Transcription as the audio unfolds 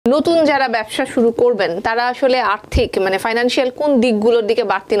নতুন যারা ব্যবসা শুরু করবেন তারা আসলে আর্থিক মানে ফাইনান্সিয়াল কোন দিকগুলোর দিকে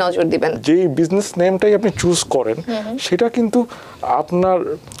বাড়তি নজর দিবেন? যে বিজনেস নেমটাই আপনি চুজ করেন সেটা কিন্তু আপনার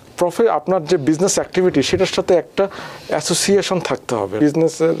প্রফিট, আপনার যে বিজনেস অ্যাক্টিভিটি সেটার সাথে একটা অ্যাসোসিয়েশন থাকতে হবে।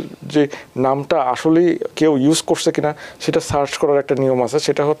 বিজনেসের যে নামটা আসলেই কেউ ইউজ করছে কিনা সেটা সার্চ করার একটা নিয়ম আছে,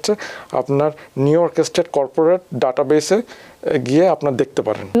 সেটা হচ্ছে আপনার নিউইয়র্ক স্টেট কর্পোরেট ডাটাবেসে গিয়ে আপনার দেখতে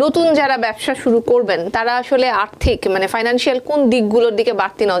পারেন। নতুন যারা ব্যবসা শুরু করবেন তারা আসলে আর্থিক মানে ফাইনান্সিয়াল কোন দিকগুলোর দিকে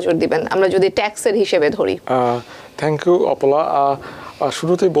বাড়তি নজর দিবেন আমরা যদি ট্যাক্সের হিসেবে ধরি? থ্যাংক ইউ অপলা।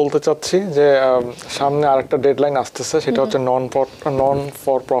 শুরুতেই বলতে চাচ্ছি যে সামনে আরেকটা ডেডলাইন আসতেছে, সেটা হচ্ছে নন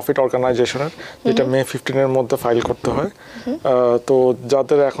ফর প্রফিট অর্গানাইজেশনের, যেটা মে 15-এর মধ্যে ফাইল করতে হয়। তো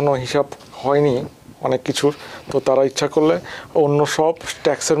যাদের এখনো হিসাব হয়নি অনেক কিছুর, তো তারা ইচ্ছা করলে অন্য সব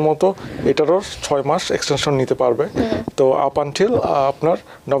ট্যাক্সের মতো এটারও 6 মাস এক্সটেনশন নিতে পারবে। তো আপ আনটিল আপনার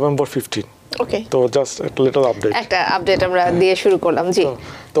নভেম্বর 15। ওকে, তো জাস্ট একটা লিটল আপডেট, একটা আপডেট আমরা দিয়ে শুরু করলাম। জি,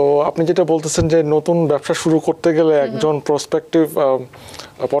 তো আপনি যেটা বলতেছেন যে নতুন ব্যবসা শুরু করতে গেলে একজন প্রসপেক্টিভ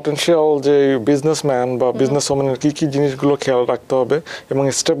পটেনশিয়াল যে বিজনেসম্যান বা বিজনেস ওম্যানের কী কী জিনিসগুলো খেয়াল রাখতে হবে এবং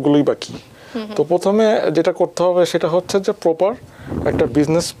স্টেপগুলোই বা কী। তো প্রথমে যেটা করতে হবে সেটা হচ্ছে যে প্রপার একটা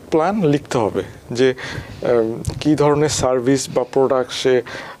বিজনেস প্ল্যান লিখতে হবে, যে কী ধরনের সার্ভিস বা প্রোডাক্ট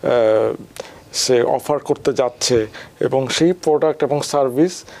সে অফার করতে যাচ্ছে এবং সেই প্রোডাক্ট এবং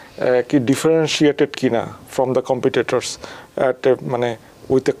সার্ভিস কি ডিফারেন্সিয়েটেড কিনা ফ্রম দ্য কম্পিটিটরস অ্যাট মানে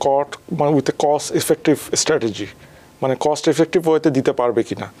with a cost effective strategy, মানে কস্ট এফেক্টিভ ওয়েতে দিতে পারবে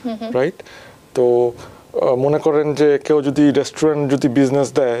কিনা, রাইট? তো মনে করেন যে কেউ যদি রেস্টুরেন্ট যদি বিজনেস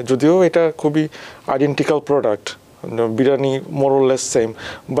দেয়, যদিও এটা খুবই identical product, biryani মোরলেস same,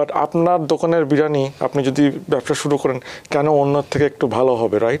 but আপনার দোকানের বিরিয়ানি আপনি যদি ব্যবসা শুরু করেন কেন অন্যের থেকে একটু ভালো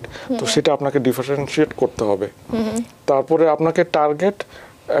হবে, রাইট? তো সেটা আপনাকে ডিফারেন্সিয়েট করতে হবে। তারপরে আপনাকে টার্গেট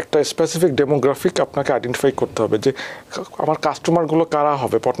একটা স্পেসিফিক ডেমোগ্রাফিক আপনাকে আইডেন্টিফাই করতে হবে, যে আমার কাস্টমারগুলো কারা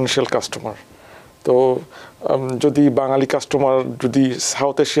হবে, পটেনশিয়াল কাস্টমার। তো যদি বাঙালি কাস্টমার, যদি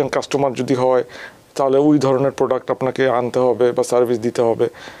সাউথ এশিয়ান কাস্টমার যদি হয়, তাহলে ওই ধরনের প্রোডাক্ট আপনাকে আনতে হবে বা সার্ভিস দিতে হবে।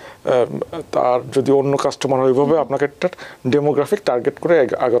 তার যদি অন্য কাস্টমার হয়, ওইভাবে আপনাকে একটা ডেমোগ্রাফিক টার্গেট করে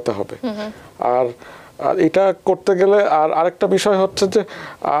আগাতে হবে। আর এটা করতে গেলে আরেকটা বিষয় হচ্ছে যে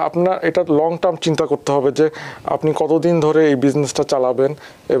আপনার এটা লং টার্ম চিন্তা করতে হবে, যে আপনি কতদিন ধরে এই বিজনেসটা চালাবেন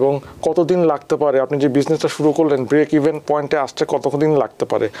এবং কতদিন লাগতে পারে, আপনি যে বিজনেসটা শুরু করলেন ব্রেক ইভেন পয়েন্টে আসতে কতদিন লাগতে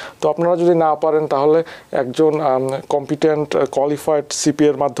পারে। তো আপনারা যদি না পারেন তাহলে একজন কম্পিটেন্ট কোয়ালিফাইড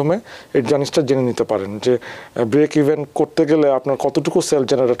সিপিএর মাধ্যমে এই জিনিসটা জেনে নিতে পারেন, যে ব্রেক ইভেন করতে গেলে আপনার কতটুকু সেল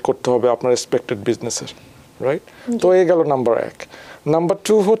জেনারেট করতে হবে আপনার এক্সপেক্টেড বিজনেসের, রাইট? তো এই গেল নাম্বার 1। নাম্বার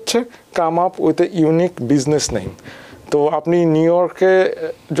 2 হচ্ছে come up with a unique business name. তো আপনি নিউ ইয়র্কে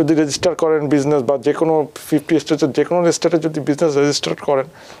যদি রেজিস্টার করেন বিজনেস, বা যে কোনো 50 স্টেটের যে কোনো স্টেটে যদি বিজনেস রেজিস্টার করেন,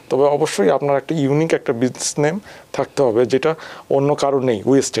 তবে অবশ্যই আপনার একটা ইউনিক একটা বিজনেস নেম থাকতে হবে, যেটা অন্য কারো নেই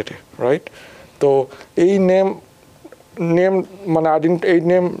ওই স্টেটে, রাইট? তো এই নেম মানে এই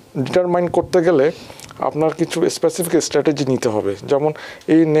নেম ডিটারমাইন করতে গেলে আপনার কিছু স্পেসিফিক স্ট্র্যাটেজি নিতে হবে, যেমন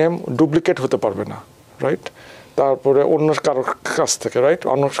এই নেম ডুপ্লিকেট হতে পারবে না, রাইট? তারপরে অন্য কারোর কাছ থেকে, রাইট,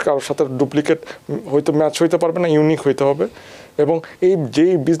 অন্য কারোর সাথে ডুপ্লিকেট হয়তো ম্যাচ হইতে পারবে না, ইউনিক হইতে হবে। এবং এই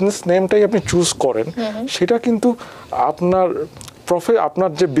যেই বিজনেস নেমটাই আপনি চুজ করেন সেটা কিন্তু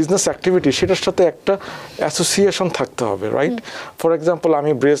আপনার যে বিজনেস অ্যাক্টিভিটি সেটার সাথে একটা অ্যাসোসিয়েশন থাকতে হবে, রাইট? ফর এক্সাম্পল,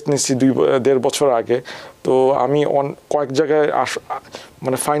 আমি ব্রেস্ট নিচ্ছি 2.5 বছর আগে, তো আমি কয়েক জায়গায়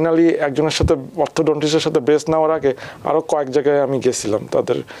মানে ফাইনালি একজনের সাথে অর্থোডন্টিস্টের সাথে ব্রেস্ট নেওয়ার আগে আরও কয়েক জায়গায় আমি গেছিলাম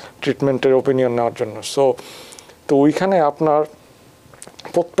তাদের ট্রিটমেন্টের ওপিনিয়ন নেওয়ার জন্য। তো ওইখানে আপনার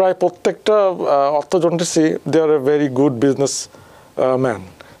প্রায় প্রত্যেকটা অর্থোডন্টিস্টই দে আর a very good business man.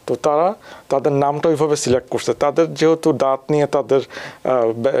 তো তাদের নামটা ওইভাবে সিলেক্ট করছে, তাদের যেহেতু দাঁত নিয়ে তাদের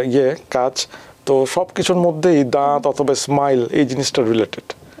কাজ, তো সব কিছুর মধ্যেই দাঁত অথবা স্মাইল এই জিনিসটা রিলেটেড।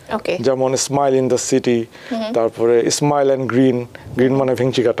 যেমন স্মাইল ইন দ্য সিটি, তারপরে স্মাইল অ্যান্ড গ্রিন মানে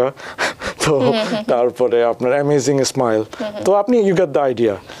ভেঙচি কাটা, তো তারপরে আপনার অ্যামেজিং স্মাইল। তো আপনি ইউ গেট দ্য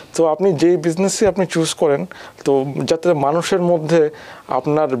আইডিয়া। তো আপনি যেই বিজনেসই আপনি চুজ করেন, তো যাতে মানুষের মধ্যে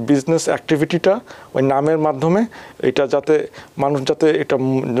আপনার বিজনেস অ্যাক্টিভিটিটা ওই নামের মাধ্যমে এটা যাতে মানুষ যাতে এটা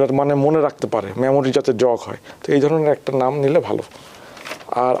মানে মনে রাখতে পারে, মেমোরি যাতে জগ হয়, তো এই ধরনের একটা নাম নিলে ভালো।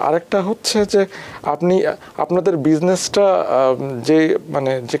 আর আরেকটা হচ্ছে যে আপনাদের বিজনেসটা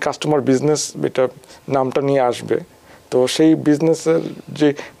যে কাস্টমার বিজনেস এটা নামটা নিয়ে আসবে, তো সেই বিজনেসের যে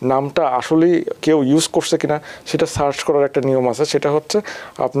নামটা আসলেই কেউ ইউজ করছে কিনা সেটা সার্চ করার একটা নিয়ম আছে, সেটা হচ্ছে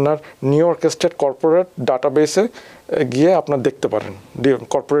আপনার নিউইয়র্ক স্টেট কর্পোরেট ডাটাবেসে গিয়ে আপনার দেখতে পারেন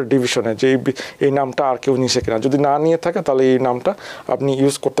কর্পোরেট ডিভিশনে, যে এই নামটা আর কেউ নিছে কিনা। যদি না নিয়ে থাকে তাহলে এই নামটা আপনি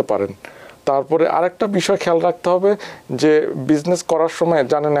ইউজ করতে পারেন। তারপরে আরেকটা বিষয় খেয়াল রাখতে হবে যে বিজনেস করার সময়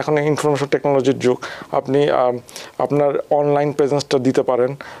জানেন এখন ইনফরমেশন টেকনোলজির যুগ, আপনি আপনার অনলাইন প্রেজেন্সটা দিতে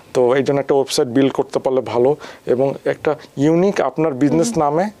পারেন, তো এই জন্য একটা ওয়েবসাইট বিল্ড করতে পারলে ভালো, এবং একটা ইউনিক আপনার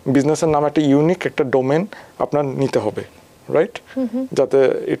বিজনেসের নামে একটা ইউনিক একটা ডোমেন আপনার নিতে হবে, রাইট, যাতে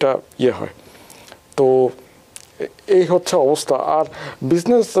এটা ইয়ে হয়। তো এই হচ্ছে অবস্থা। আর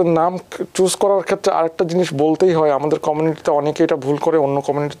বিজনেস নাম চুজ করার ক্ষেত্রে আরেকটা জিনিস বলতেই হয়, আমাদের কমিউনিটিতে অনেকে এটা ভুল করে, অন্য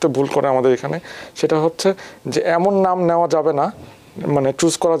কমিউনিটিতে ভুল করে আমাদের এখানে, সেটা হচ্ছে যে এমন নাম নেওয়া যাবে না, মানে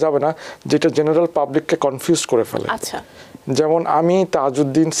চুজ করা যাবে না যেটা জেনারেল পাবলিককে কনফিউজ করে ফেলে। আচ্ছা, যেমন আমি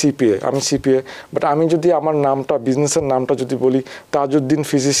তাজউদ্দিন সিপিএ, বাট আমি যদি আমার নামটা, বিজনেসের নামটা যদি বলি তাজউদ্দিন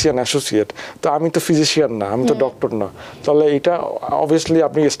ফিজিশিয়ান অ্যাসোসিয়েট, তো আমি তো ফিজিশিয়ান না, আমি তো ডক্টর না, তাহলে এটা অবভিয়াসলি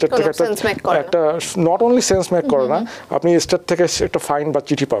আপনি স্টেট থেকে একটা নট অনলি সেন্স মেক করে না, আপনি স্টেট থেকে একটা ফাইন বা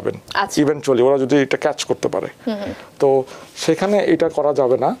চিঠি পাবেন ইভেন্চুয়ালি, ওরা যদি এটা ক্যাচ করতে পারে। তো সেখানে এটা করা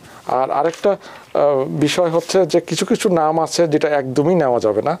যাবে না। আর আরেকটা বিষয় হচ্ছে যে কিছু কিছু নাম আছে যেটা একদমই নেওয়া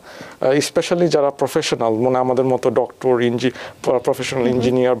যাবে না, স্পেশালি যারা প্রফেশনাল, মানে আমাদের মতো ডক্টর, প্রফেশনাল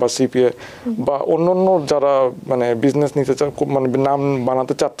ইঞ্জিনিয়ার বা সিপিএ বা অন্য যারা মানে বিজনেস নিতে মানে নাম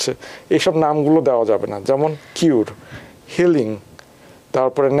বানাতে চাচ্ছে, এইসব নামগুলো দেওয়া যাবে না। যেমন কিউর, হিলিং,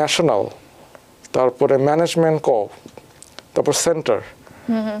 তারপরে ন্যাশনাল, তারপরে ম্যানেজমেন্ট তারপর সেন্টার,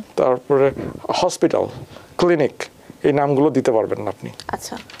 তারপরে হসপিটাল, ক্লিনিক, এই নামগুলো দিতে পারবেন না আপনি।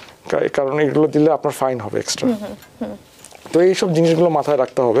 আচ্ছা, কারণ এগুলো দিলে আপনার ফাইন হবে এক্সট্রা। তো এইসব জিনিসগুলো মাথায়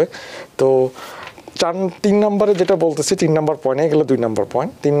রাখতে হবে। তো 3 নম্বরে যেটা বলতেছি, 3 নম্বর পয়েন্ট, এগুলো 2 নম্বর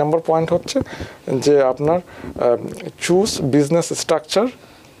পয়েন্ট। 3 নম্বর পয়েন্ট হচ্ছে যে আপনার choose business structure,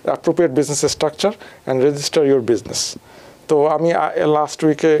 appropriate business structure and register your business. তো আমি লাস্ট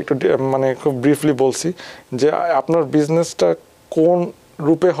উইকে একটু মানে খুব ব্রিফলি বলছি যে আপনার বিজনেসটা কোন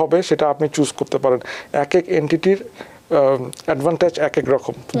রূপে হবে সেটা আপনি চুজ করতে পারেন। এক এক এন্টিটির অ্যাডভান্টেজ এক এক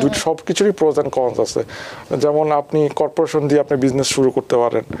রকম, সব কিছুরই প্রোজ অ্যান্ড কনস আছে। যেমন আপনি কর্পোরেশন দিয়ে আপনি বিজনেস শুরু করতে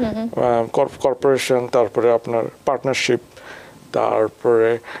পারেন, কর্পোরেশন, তারপরে আপনার পার্টনারশিপ,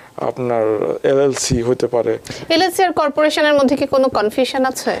 তারপরে আপনার এলএলসি হতে পারে। এলএলসি আর কর্পোরেশনের মধ্যে কি কোনো কনফিউশন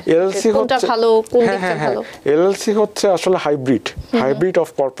আছে? এলএলসি কোনটা ভালো, কোন দিকটা ভালো? এলএলসি হচ্ছে আসলে hybrid of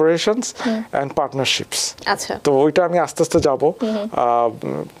corporations and partnerships. আচ্ছা, তো ওইটা আমি আস্তে আস্তে যাব,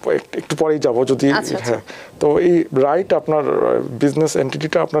 একটু পরেই যাব যদি। হ্যাঁ, তো এই রাইট আপনার বিজনেস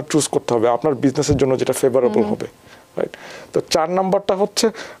এন্টিটিটা আপনার চুজ করতে হবে আপনার বিজনেসের জন্য যেটা ফেভারেবল হবে, রাইট। তো 4 নাম্বারটা হচ্ছে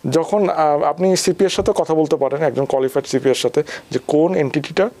যখন আপনি সিপিএর সাথে কথা বলতে পারেন, একজন কোয়ালিফাইড সিপিএর সাথে, যে কোন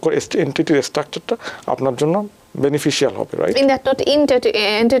এন্টিটির স্ট্রাকচারটা আপনার জন্য বেনিফিশিয়াল হবে, right. In that note,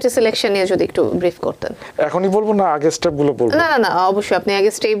 entity selection নিয়ে যদি একটু ব্রিফ করতেন। এখনই বলবো না আগে স্টেপগুলো বলবো? না, অবশ্যই আপনি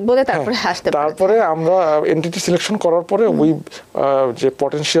আগে স্টেপ বলে তারপরে আসতে পারেন। তারপরে আমরা এন্টিটি সিলেকশন করার পরে ওই যে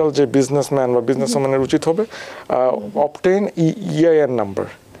পটেনশিয়াল যে বিজনেসম্যান বা বিজনেসম্যানের উচিত হবে obtain EIN number,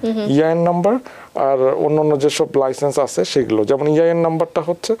 EIN number আর অন্যান্য যেসব লাইসেন্স আছে সেগুলো। যেমন ইআইএন নাম্বারটা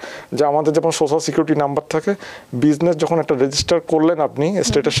হচ্ছে যে আমাদের যেমন সোশ্যাল সিকিউরিটি নাম্বার থাকে, বিজনেস যখন একটা রেজিস্টার করলেন আপনি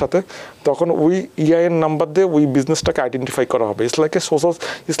স্টেটের সাথে, তখন ওই ইআইএন নাম্বার দিয়ে ওই বিজনেসটাকে আইডেন্টিফাই করা হবে। It's like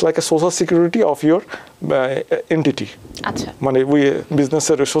a social security of your entity, মানে ওই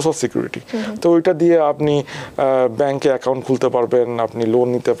বিজনেসের সোশ্যাল সিকিউরিটি। তো ওইটা দিয়ে আপনি ব্যাংকে অ্যাকাউন্ট খুলতে পারবেন, আপনি লোন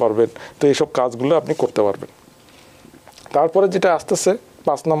নিতে পারবেন, তো এইসব কাজগুলো আপনি করতে পারবেন। তারপরে যেটা আসতেছে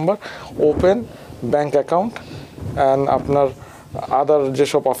 5 নম্বর, ওপেন ব্যাংক অ্যাকাউন্ট অ্যান্ড আপনার আদার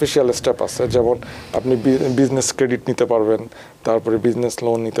যেসব অফিসিয়াল স্টেপ আছে, যেমন আপনি বিজনেস ক্রেডিট নিতে পারবেন, তারপরে বিজনেস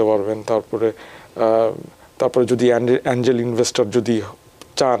লোন নিতে পারবেন, তারপরে যদি অ্যাঞ্জেল ইনভেস্টর যদি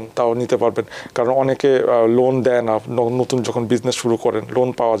চান তাও নিতে পারবেন। কারণ অনেকে লোন দেয় না, নতুন যখন বিজনেস শুরু করেন লোন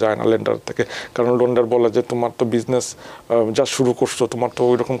পাওয়া যায় না লেন্ডার থেকে, কারণ লেন্ডার বলে যে তোমার তো বিজনেস যা শুরু করছো, তোমার তো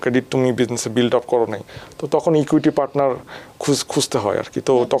ওই রকম ক্রেডিট তুমি বিজনেসে বিল্ড আপ করো নাই, তো তখন ইকুইটি পার্টনার খুঁজতে হয় আর কি।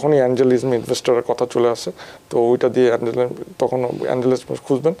 তো তখনই অ্যাঞ্জেলিজম ইনভেস্টরের কথা চলে আসে, তো ওইটা দিয়ে তখন অ্যাঞ্জেলিজম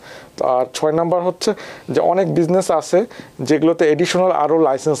খুঁজবেন। আর 6 নাম্বার হচ্ছে যে অনেক বিজনেস আছে যেগুলোতে এডিশনাল আরও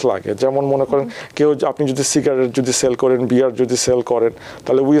লাইসেন্স লাগে। যেমন মনে করেন আপনি যদি সিগারেট যদি সেল করেন, বিয়ার যদি সেল করেন,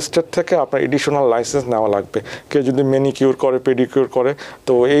 তাহলে ওই স্টেট থেকে আপনার এডিশনাল লাইসেন্স নেওয়া লাগবে। কেউ যদি ম্যানিকিউর করে, পেডিকিউর করে,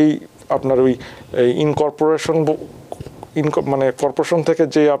 তো এই আপনার ওই ইনকর্পোরেশন মানে কর্পোরেশন থেকে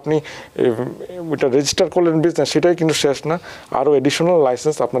যে আপনি ওইটা রেজিস্টার করলেন বিজনেস, সেটাই কিন্তু শেষ না, আরও এডিশনাল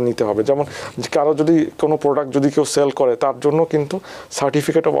লাইসেন্স আপনার নিতে হবে। যেমন কারো যদি কোনো প্রোডাক্ট যদি কেউ সেল করে, তার জন্য কিন্তু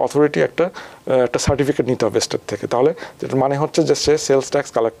সার্টিফিকেট অফ অথরিটি একটা সার্টিফিকেট নিতে হবে স্টেট থেকে, তাহলে যেটা মানে হচ্ছে যে সে সেলস ট্যাক্স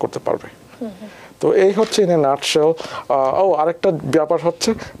কালেক্ট করতে পারবে। তো এই হচ্ছে ইন এ নাটশেল। আরেকটা ব্যাপার হচ্ছে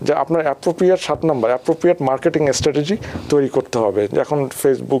যে আপনার অ্যাপ্রোপ্রিয়েট 7 নম্বর অ্যাপ্রোপ্রিয়েট মার্কেটিং স্ট্র্যাটেজি তৈরি করতে হবে। এখন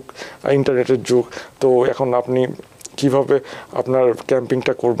ফেসবুক ইন্টারনেটের যুগ, তো এখন আপনি কিভাবে আপনার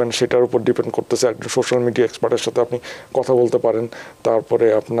ক্যাম্পিংটা করবেন সেটার উপর ডিপেন্ড করতেছে। একজন সোশ্যাল মিডিয়া এক্সপার্টের সাথে আপনি কথা বলতে পারেন, তারপরে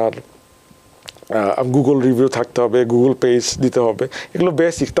আপনার গুগল রিভিউ থাকতে হবে, গুগল পেজ দিতে হবে, এগুলো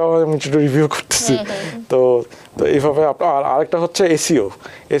বেসিক, তাও আমি একটু রিভিউ করতেছি। তো এইভাবে আর আরেকটা হচ্ছে এসিও।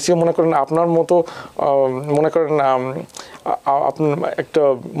 মনে করেন আপনার মতো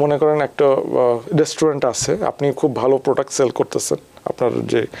মনে করেন একটা রেস্টুরেন্ট আছে, আপনি খুব ভালো প্রোডাক্ট সেল করতেছেন, আপনার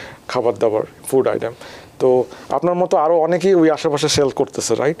যে খাবার দাবার ফুড আইটেম, তো আপনার মতো আরও অনেকেই ওই আশেপাশে সেল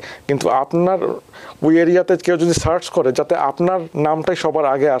করতেছে, রাইট? কিন্তু আপনার ওই এরিয়াতে কেউ যদি সার্চ করে যাতে আপনার নামটাই সবার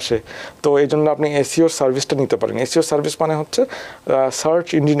আগে আসে, তো এই জন্য আপনি এসইওর সার্ভিসটা নিতে পারেন। এসইও সার্ভিস মানে হচ্ছে সার্চ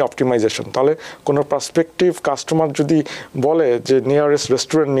ইঞ্জিন অপটিমাইজেশন। তাহলে কোনো প্রসপেক্টিভ কাস্টমার যদি বলে যে নিয়ারেস্ট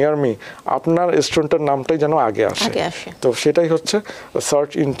রেস্টুরেন্ট নিয়ার মি, আপনার রেস্টুরেন্টের নামটাই যেন আগে আসে, তো সেটাই হচ্ছে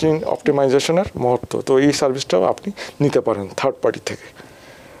সার্চ ইঞ্জিন অপটিমাইজেশনের মহত্ব। তো এই সার্ভিসটাও আপনি নিতে পারেন থার্ড পার্টি থেকে।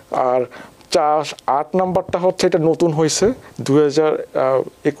 আর 8 নাম্বারটা হচ্ছে, এটা নতুন হয়েছে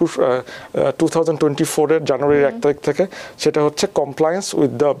 2024 জানুয়ারির 1 তারিখ থেকে, সেটা হচ্ছে compliance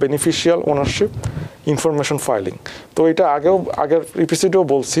with the beneficial ownership information filing. তো এটা আগের এপিসোডেও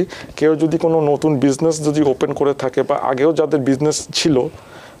বলছি, কেউ যদি কোনো নতুন বিজনেস যদি ওপেন করে থাকে বা আগেও যাদের বিজনেস ছিল,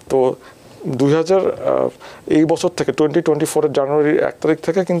 তো এই বছর থেকে 2024 জানুয়ারির 1 তারিখ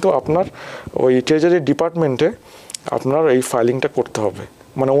থেকে কিন্তু আপনার ওই ট্রেজারি ডিপার্টমেন্টে আপনার এই ফাইলিংটা করতে হবে,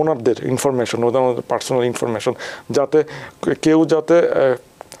 মানে ওনারদের ইনফরমেশন, ওদের পার্সোনাল ইনফরমেশন, যাতে কেউ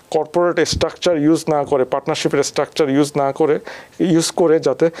কর্পোরেট স্ট্রাকচার ইউজ না করে, পার্টনারশিপের স্ট্রাকচার ইউজ করে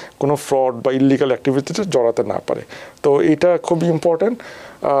যাতে কোনো ফ্রড বা ইললিগাল অ্যাক্টিভিটিতে জড়াতে না পারে। তো এটা খুবই ইম্পর্ট্যান্ট।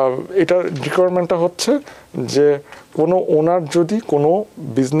 এটার রিকোয়ারমেন্টটা হচ্ছে যে কোনো ওনার যদি কোনো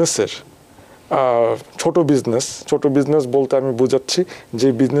বিজনেসের ছোট বিজনেস বলতে আমি বোঝাচ্ছি যে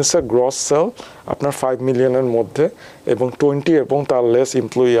বিজনেসের গ্রস সেল আপনার 5 মিলিয়নের মধ্যে এবং 20 এবং তার লেস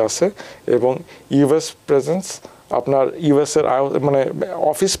এমপ্লয়ি আছে, এবং ইউএস প্রেজেন্স আপনার ইউএসের মানে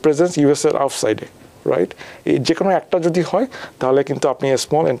অফিস প্রেজেন্স ইউএসের আউটসাইডে, রাইট? এই যে কোনো একটা যদি হয় তাহলে কিন্তু আপনি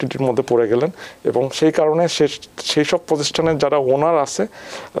স্মল এন্টিটির মধ্যে পড়ে গেলেন, এবং সেই কারণে সেই সব প্রতিষ্ঠানের যারা ওনার আছে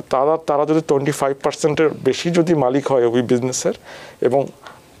তারা যদি 25%-এর বেশি যদি মালিক হয় ওই বিজনেসের, এবং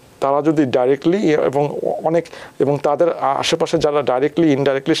তারা যদি ডাইরেক্টলি এবং তাদের আশেপাশে যারা ডাইরেক্টলি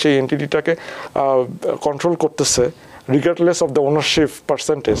ইনডাইরেক্টলি সেই এন্টিটিটাকে কন্ট্রোল করতেছে, regardless of the ownership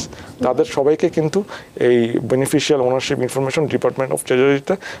percentage, তাদের সবাইকে কিন্তু এই beneficial ownership information department of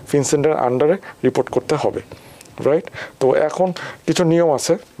ট্রেজারিতে ফিনসেন্টের আন্ডারে রিপোর্ট করতে হবে, রাইট? তো এখন কিছু নিয়ম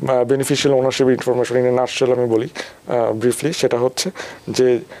আছে beneficial ownership information in a nutshell আমি বলি ব্রিফলি। সেটা হচ্ছে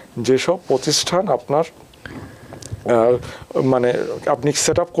যেসব প্রতিষ্ঠান আপনার মানে আপনি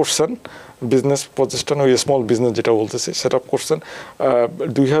সেট আপ করছেন বিজনেস প্রতিষ্ঠান, ওই স্মল বিজনেস যেটা বলতেছি, সেট আপ করছেন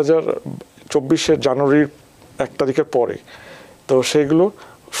 2024 জানুয়ারির 1 তারিখের পরে, তো সেগুলো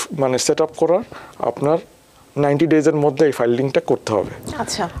মানে সেট আপ করার আপনার 90 ডেজের মধ্যে এই ফাইলিংটা করতে হবে।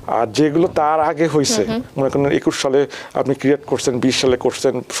 আচ্ছা। আর যেগুলো তার আগে হয়েছে, মনে করেন 21 সালে আপনি ক্রিয়েট করছেন, 20 সালে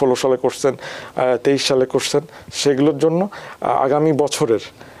করছেন, 16 সালে করছেন, 23 সালে করছেন, সেগুলোর জন্য আগামী বছরের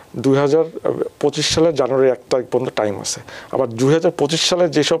 2025 সালের জানুয়ারি 1 তারিখ পর্যন্ত টাইম আছে। আবার 2025 সালে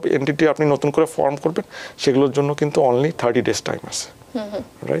যেসব এন্টিটি আপনি নতুন করে ফর্ম করবেন সেগুলোর জন্য কিন্তু অনলি 30 ডেজ টাইম আছে,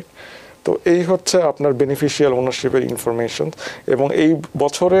 রাইট? তো এই হচ্ছে আপনার বেনিফিশিয়াল ওনারশিপের ইনফরমেশন। এবং এই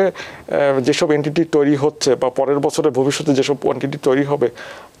বছরে যেসব এন্টিটি তৈরি হচ্ছে বা পরের বছরে ভবিষ্যতে যেসব এন্টিটি তৈরি হবে,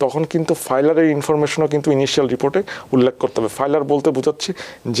 তখন কিন্তু ফাইলারের ইনফরমেশনও কিন্তু ইনিশিয়াল রিপোর্টে উল্লেখ করতে হবে। ফাইলার বলতে বোঝাচ্ছি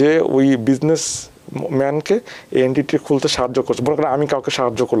যে ওই বিজনেস ম্যানকে এই এন্টিটি খুলতে সাহায্য করছে। মনে করেন আমি কাউকে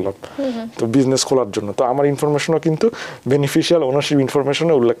সাহায্য করলাম তো বিজনেস খোলার জন্য, তো আমার ইনফরমেশনও কিন্তু বেনিফিশিয়াল ওনারশিপ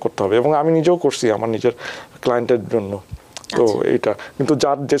ইনফরমেশনে উল্লেখ করতে হবে, এবং আমি নিজেও করছি আমার নিজের ক্লায়েন্টের জন্য। তো এইটা কিন্তু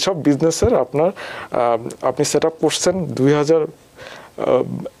যেসব বিজনেসের আপনি সেট আপ করছেন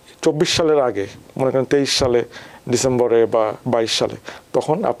 2024 সালের আগে, মনে করেন 23 সালে ডিসেম্বরে বা 22 সালে,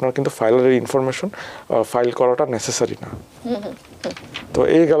 তখন আপনার কিন্তু ফাইলারের ইনফরমেশন ফাইল করাটা নেসেসারি না। তো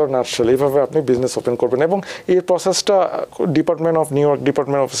এই গেল নাটশেল, এইভাবে আপনি বিজনেস ওপেন করবেন। এবং এই প্রসেসটা department of new York,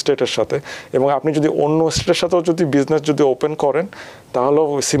 department of স্টেটের সাথে, এবং আপনি যদি অন্য স্টেটের সাথেও যদি বিজনেস যদি ওপেন করেন তাহলেও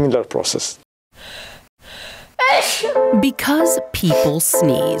similar process. Because people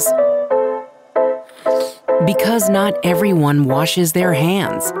sneeze. Because not everyone washes their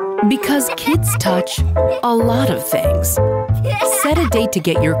hands. Because kids touch a lot of things. Set a date to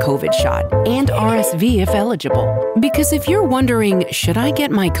get your COVID shot and RSV if eligible. Because if you're wondering, should I get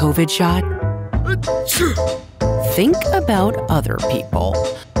my COVID shot? Think about other people.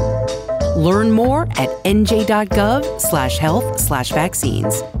 Learn more at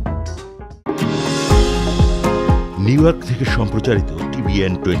nj.gov/health/vaccines. New York থেকে সম্প্রচারিত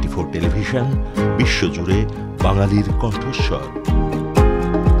TBN 24 television বিশ্বজুড়ে বাঙালির কণ্ঠস্বর।